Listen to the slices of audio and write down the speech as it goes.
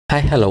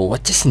Hi hello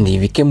వచ్చేసింది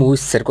VK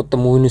movies సరికొత్త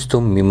movie న్యూస్తో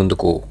మీ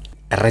ముందుకు.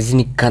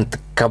 రజనీకాంత్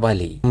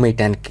కబాలి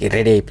వేయటానికి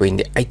రెడీ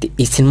అయిపోయింది. అయితే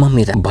ఈ సినిమా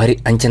మీద భారీ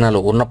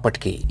అంచనాలు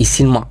ఉన్నప్పటికీ ఈ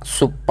సినిమా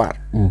సూపర్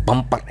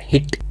బంపర్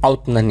హిట్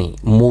అవుతుందని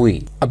మూవీ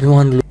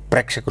అభిమానులు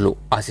ప్రేక్షకులు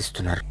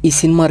ఆశిస్తున్నారు. ఈ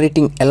సినిమా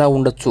రేటింగ్ ఎలా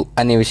ఉండొచ్చు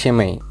అనే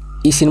విషయమై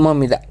ఈ సినిమా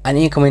మీద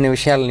అనేకమైన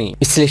విషయాలని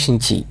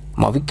విశ్లేషించి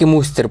మా వికే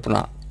మూవీస్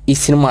తరపున ఈ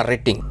సినిమా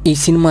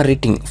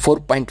రేటింగ్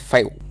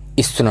 4.5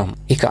 ఇస్తున్నాం.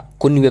 ఇక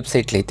కొన్ని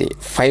వెబ్సైట్లు అయితే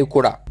 5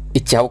 కూడా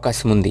ఇచ్చే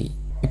అవకాశం ఉంది.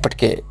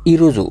 ఇప్పటికే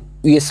ఈరోజు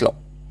యుఎస్లో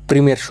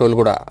ప్రీమియర్ షోలు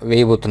కూడా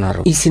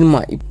వేయబోతున్నారు. ఈ సినిమా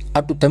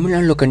అటు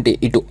తమిళనాడులో కంటే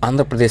ఇటు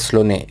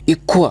ఆంధ్రప్రదేశ్లోనే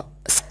ఎక్కువ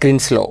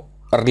స్క్రీన్స్లో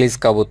రిలీజ్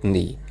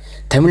కాబోతుంది.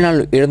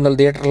 తమిళనాడులో 700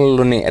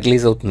 థియేటర్లలోనే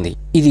రిలీజ్ అవుతుంది.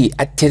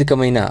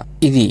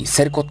 ఇది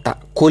సరికొత్త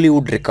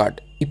కోలీవుడ్ రికార్డ్.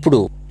 ఇప్పుడు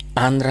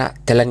ఆంధ్ర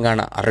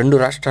తెలంగాణ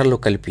 2 రాష్ట్రాల్లో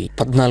కలిపి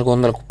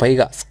 1400కు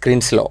పైగా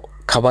స్క్రీన్స్లో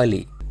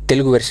కబాలి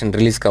తెలుగు వెర్షన్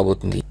రిలీజ్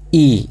కాబోతుంది.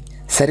 ఈ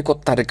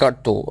సరికొత్త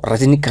రికార్డ్తో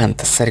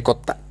రజనీకాంత్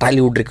సరికొత్త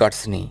టాలీవుడ్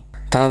రికార్డ్స్ని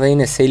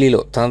తనదైన శైలిలో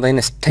తనదైన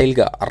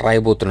స్టైల్గా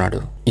రాయబోతున్నాడు.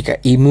 ఇక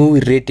ఈ movie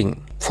rating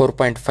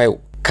 4.5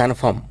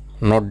 confirm,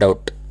 no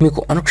doubt. మీకు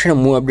అనుక్షణం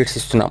మూవీ అప్డేట్స్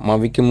ఇస్తున్న మా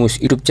wiki movies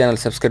YouTube channel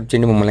subscribe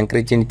చేయండి, మమ్మల్ని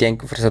ఎంకరేజ్ చేయండి.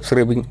 Thank you for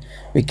subscribing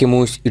wiki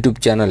movies YouTube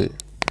channel.